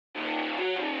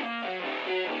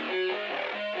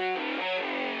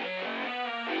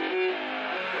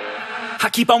I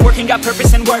keep on working, got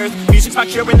purpose and worth. Music's my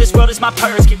cure and this world is my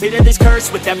purse. Get rid of this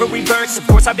curse with every verse. Of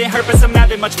course I've been hurt but some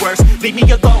have it much worse. Leave me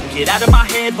alone, get out of my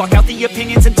head. Block out the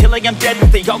opinions until I am dead.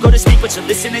 They all go to speak but you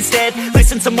listen instead.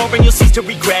 Listen some more and you'll cease to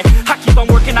regret. I keep on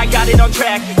working, I got it on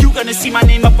track. You gonna see my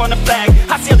name up on the flag.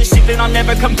 I sail this ship and I'll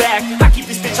never come back. I keep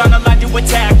this bitch on the line to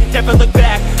attack. Never look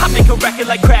back, I make a record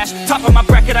like Crash. Top of my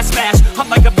bracket I smash, up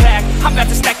like a pack. I'm about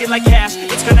to stack it like cash.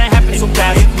 It's gonna happen so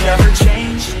fast. I've never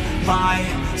changed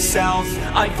myself,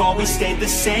 I've always stayed the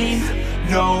same.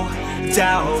 No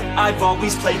doubt, I've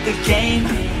always played the game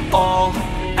all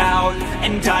out,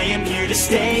 and I am here to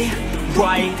stay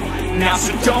right now.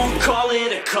 So don't call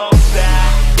it a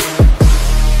comeback.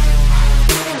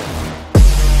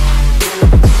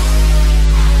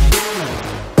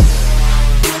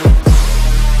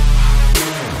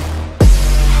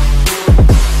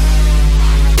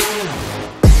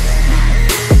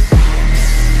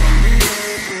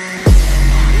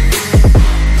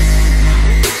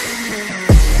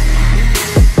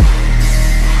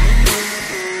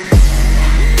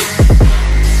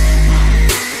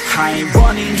 I ain't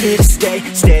running, here to stay.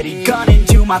 Steady gunning,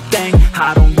 do my thing.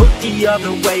 I don't look the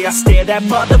other way, I stare that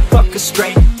motherfucker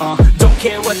straight. Don't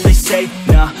care what they say,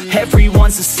 nah,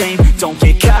 everyone's the same. Don't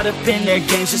get caught up in their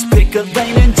games, just pick a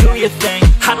lane and do your thing.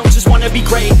 I don't just wanna be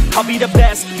great, I'll be the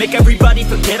best. Make everybody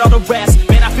forget all the rest.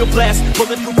 Man, I feel blessed,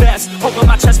 bulletproof vest over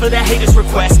my chest for the haters'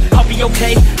 request. I'll be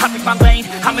okay, I pick my lane.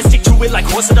 I'ma stick to it like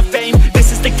horse of the fame.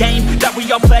 This is the game that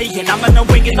we all play, and I'm gonna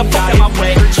win, get the fuck out my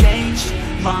way. Change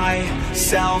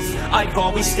myself, I've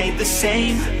always stayed the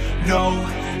same. No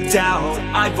doubt,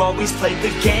 I've always played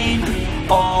the game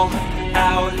all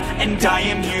out, and I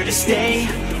am here to stay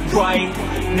right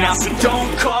now. So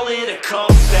don't call it a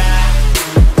comeback.